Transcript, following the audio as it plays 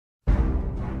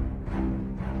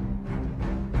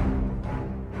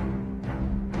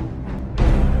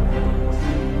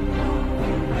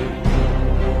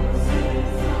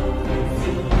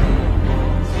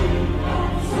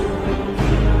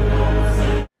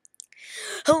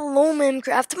Hello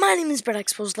Minecraft, my name is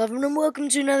BrettExposed11 and welcome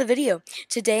to another video.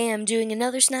 Today I'm doing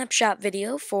another snapshot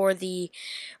video for the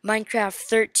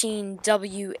Minecraft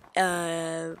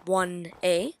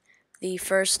 13W1A, the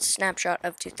first snapshot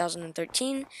of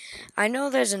 2013. I know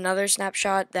there's another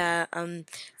snapshot that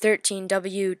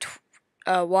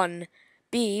 13W1B,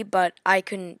 but I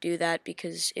couldn't do that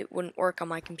because it wouldn't work on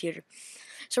my computer.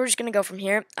 So we're just going to go from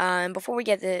here. And before we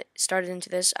get started into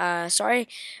this, sorry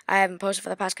I haven't posted for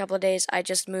the past couple of days. I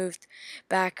just moved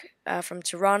back from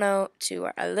Toronto to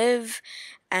where I live,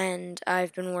 and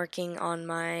I've been working on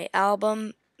my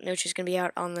album, which is going to be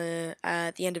out on the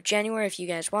end of January. If you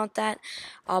guys want that,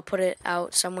 I'll put it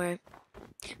out somewhere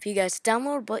for you guys to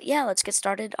download. But yeah, let's get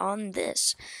started on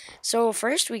this. So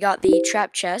first we got the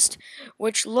trap chest,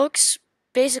 which looks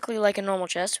basically like a normal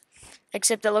chest,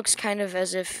 except it looks kind of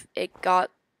as if it got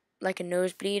like a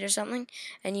nosebleed or something.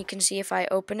 And you can see if I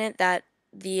open it that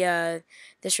the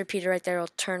this repeater right there will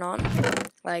turn on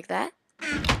like that.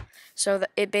 So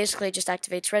it basically just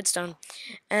activates redstone.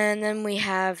 And then we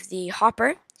have the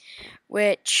hopper,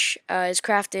 which is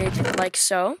crafted like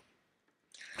so.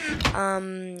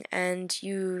 And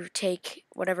you take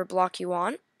whatever block you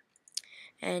want,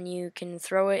 and you can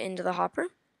throw it into the hopper.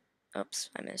 Oops,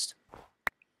 I missed.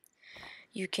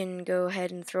 You can go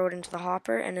ahead and throw it into the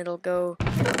hopper, and it'll go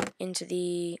into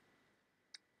the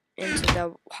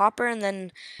hopper, and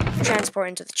then transport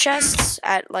into the chests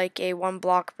at like a 1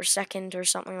 block per second or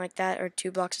something like that, or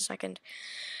 2 blocks a second.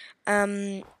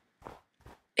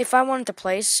 If I wanted to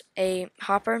place a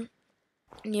hopper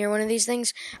near one of these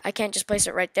things, I can't just place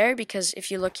it right there, because if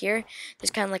you look here,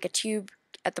 there's kind of like a tube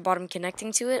at the bottom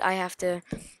connecting to it. I have to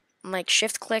like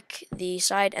shift click the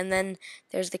side, and then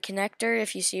there's the connector.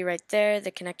 If you see right there, the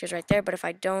connector's right there, but if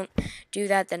I don't do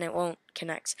that, then it won't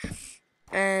connect.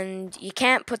 And you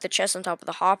can't put the chest on top of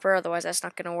the hopper, otherwise that's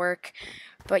not gonna work.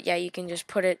 But yeah, you can just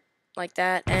put it like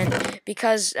that. And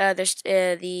because there's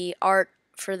the art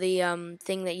for the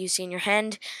thing that you see in your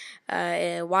hand,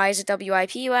 why is it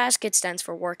WIP, you ask? It stands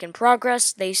for work in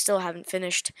progress. They still haven't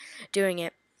finished doing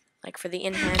it, like for the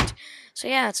in-hand. So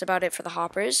yeah, that's about it for the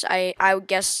hoppers. I would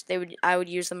guess I would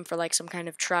use them for like some kind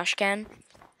of trash can.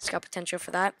 It's got potential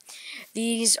for that.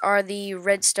 These are the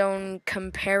redstone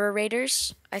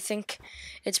comparators, I think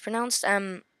it's pronounced.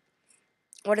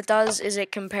 What it does is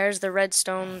it compares the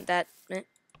redstone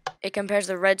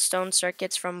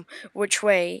circuits from which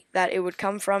way that it would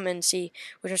come from, and see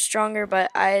which are stronger.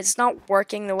 But it's not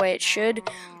working the way it should.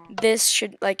 This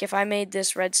should, like, if I made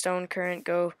this redstone current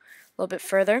go a little bit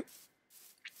further,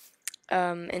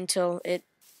 until it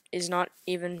is not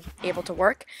even able to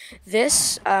work.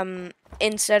 This,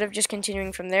 instead of just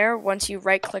continuing from there, once you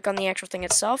right click on the actual thing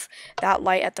itself, that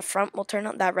light at the front will turn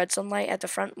on, that redstone light at the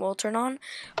front will turn on,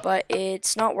 but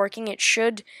it's not working. It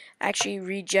should actually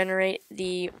regenerate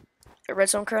the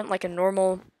redstone current like a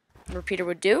normal repeater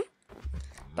would do,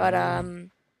 but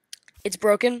it's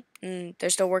broken, and they're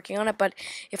still working on it. But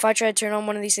if I try to turn on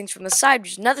one of these things from the side,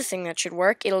 which is another thing that should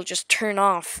work, it'll just turn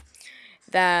off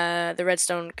the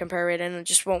redstone comparator, and it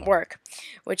just won't work,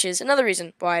 which is another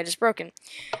reason why it is broken.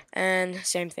 And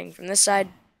same thing from this side.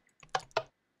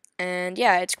 And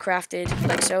yeah, it's crafted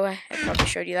like so. I probably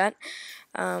showed you that,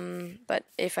 but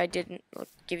if I didn't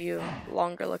give you a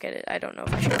longer look at it, I don't know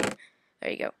if I showed you.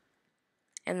 There you go.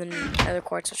 And then other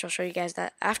quartz, which I'll show you guys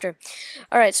that after.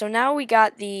 Alright, so now we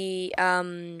got the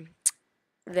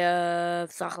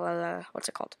what's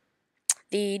it called?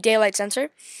 The daylight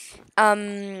sensor,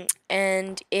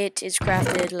 and it is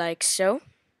crafted like so.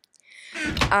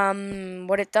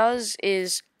 What it does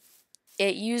is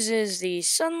it uses the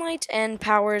sunlight and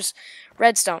powers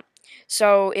redstone.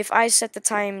 So if I set the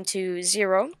time to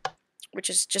 0, which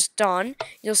is just dawn,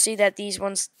 you'll see that these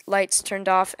lights turned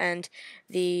off, and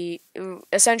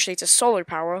essentially it's a solar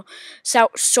panel,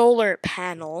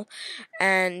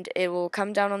 and it will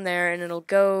come down on there, and it'll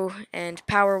go and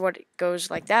power what it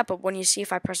goes like that. But when you see,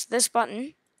 if I press this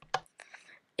button,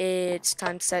 it's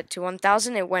time set to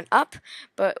 1000, it went up.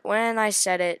 But when I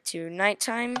set it to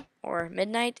nighttime or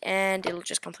midnight, and it'll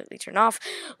just completely turn off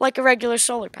like a regular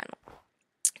solar panel.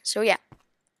 So yeah,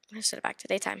 let's set it back to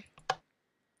daytime.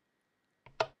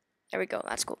 There we go,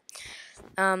 that's cool.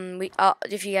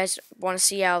 If you guys want to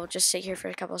see, I'll just sit here for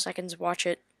a couple of seconds, watch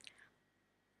it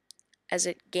as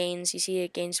it gains. You see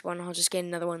it gains 1, I'll just gain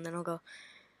another one, then I'll go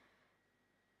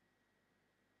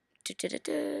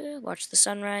watch the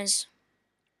sunrise.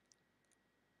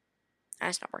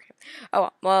 It's not working. Oh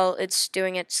well, it's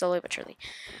doing it slowly but surely.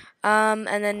 And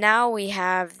then now we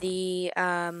have the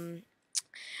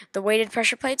weighted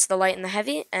pressure plates, the light and the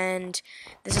heavy, and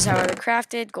this is how they're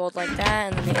crafted: gold like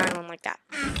that, and then the iron one like that.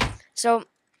 So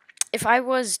if I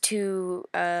was to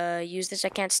use this, I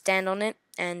can't stand on it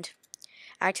and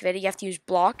activate it. You have to use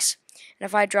blocks. And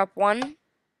if I drop one,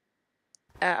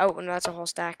 oh no, that's a whole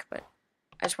stack. But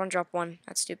I just want to drop one.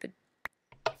 That's stupid.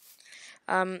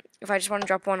 If I just want to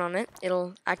drop one on it,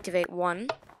 it'll activate one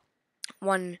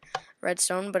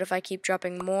redstone. But if I keep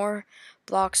dropping more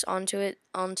blocks onto it,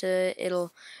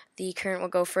 the current will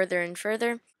go further and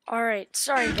further. Alright,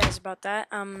 sorry guys about that.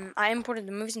 I imported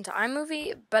the movies into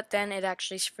iMovie, but then it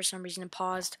actually, for some reason,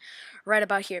 paused right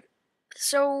about here.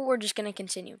 So we're just gonna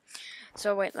continue.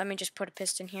 So wait, let me just put a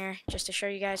piston here, just to show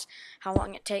you guys how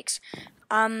long it takes.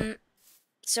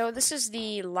 So this is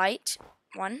the light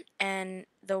one, and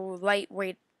the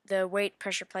weight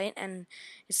pressure plate, and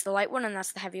it's the light one, and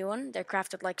that's the heavy one. They're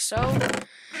crafted like so,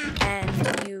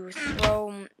 and you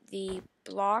throw the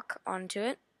block onto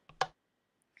it,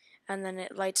 and then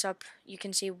it lights up. You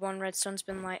can see one redstone's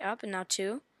been light up, and now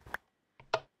two,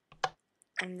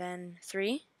 and then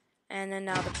three, and then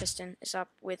now the piston is up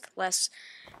with less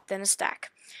than a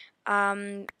stack.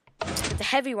 The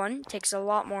heavy one takes a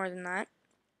lot more than that.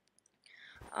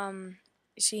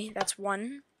 You see, that's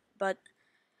one, but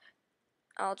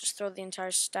I'll just throw the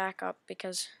entire stack up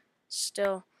because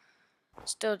still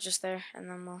just there, and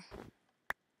then we'll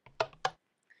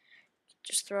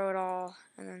just throw it all,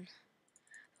 and then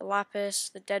the lapis,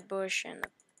 the dead bush, and the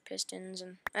pistons,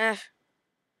 and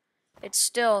it's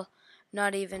still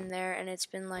not even there, and it's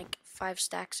been like 5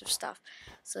 stacks of stuff.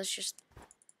 So let's just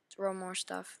throw more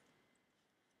stuff.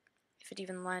 If it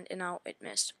even landed, no, it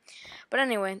missed. But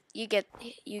anyway, you get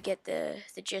the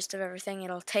gist of everything.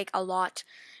 It'll take a lot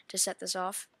to set this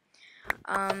off.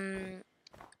 And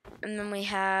then we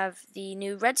have the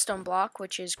new redstone block,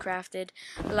 which is crafted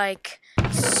like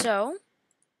so,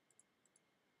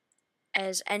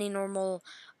 as any normal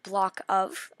block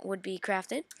of would be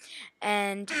crafted,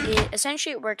 and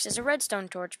essentially it works as a redstone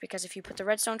torch, because if you put the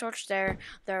redstone torch there,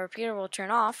 the repeater will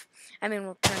turn off. I mean,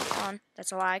 will turn on.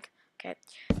 That's a lag. Okay.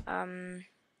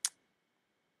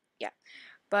 Yeah.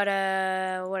 But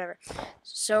whatever.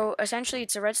 So essentially,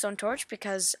 it's a redstone torch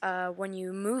because when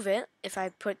you move it, if I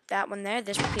put that one there,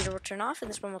 this repeater will turn off, and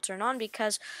this one will turn on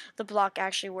because the block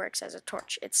actually works as a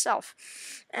torch itself.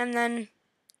 And then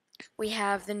we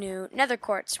have the new nether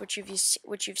quartz, which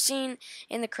you've seen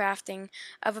in the crafting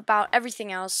of about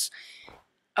everything else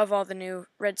of all the new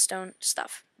redstone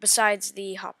stuff besides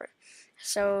the hopper.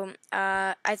 So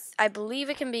I believe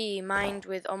it can be mined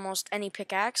with almost any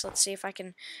pickaxe. Let's see if I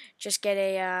can just get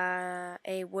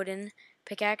a wooden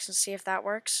pickaxe and see if that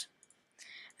works.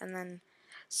 And then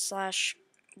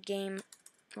 /game,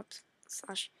 whoops,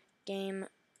 /game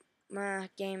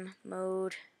game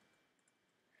mode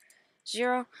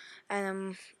 0, and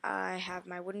then I have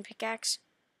my wooden pickaxe.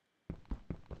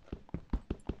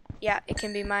 Yeah, it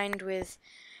can be mined with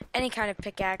any kind of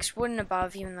pickaxe, wooden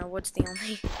above, even though wood's the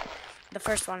only, the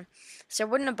first one. So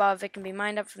wooden above, it can be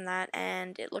mined up from that,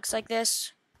 and it looks like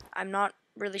this. I'm not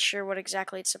really sure what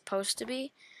exactly it's supposed to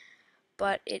be,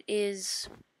 but it is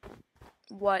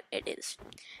what it is.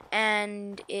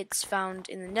 And it's found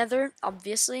in the nether,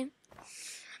 obviously.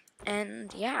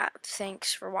 And yeah,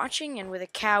 thanks for watching, and with a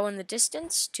cow in the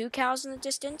distance, 2 cows in the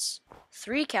distance,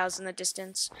 3 cows in the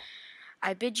distance,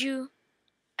 I bid you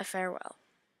a farewell.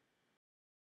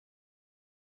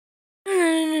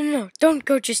 No, don't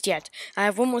go just yet. I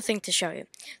have one more thing to show you.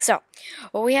 So,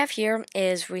 what we have here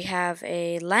is we have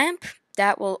a lamp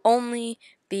that will only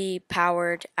be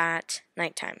powered at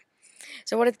nighttime.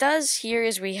 So what it does here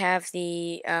is we have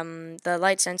the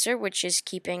light sensor, which is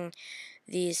keeping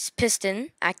this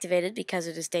piston activated because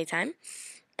it is daytime,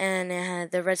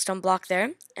 and the redstone block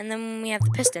there, and then we have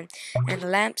the piston and the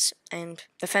lamps, and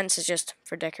the fence is just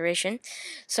for decoration.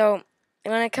 So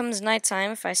when it comes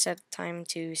nighttime, if I set time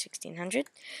to 1600,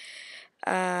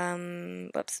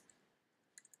 whoops,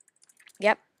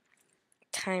 yep,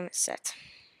 time set.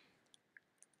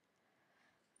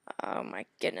 Oh my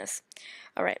goodness.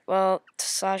 Alright, well,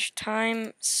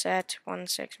 /time set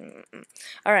 16.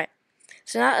 Alright,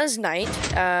 so now is night.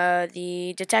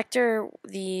 The detector,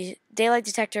 the daylight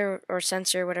detector or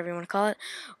sensor, whatever you want to call it,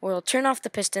 will turn off the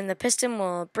piston. The piston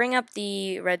will bring up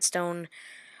the redstone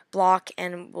block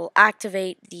and will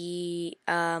activate the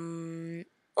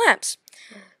lamps.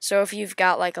 So if you've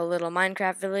got like a little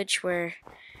Minecraft village where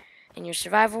in your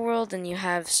survival world and you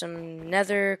have some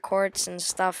nether quartz and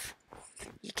stuff,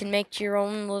 you can make your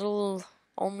own little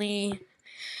only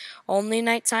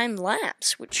nighttime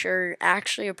lamps, which are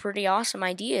actually a pretty awesome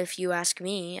idea if you ask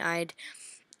me. I'd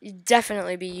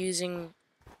definitely be using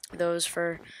those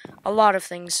for a lot of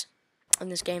things in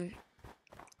this game.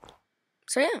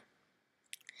 So yeah.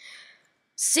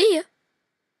 See ya.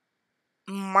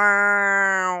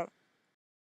 Meow.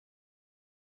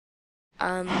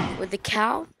 With the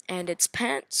cow and its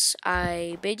pants,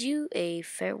 I bid you a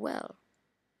farewell.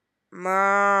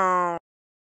 Meow.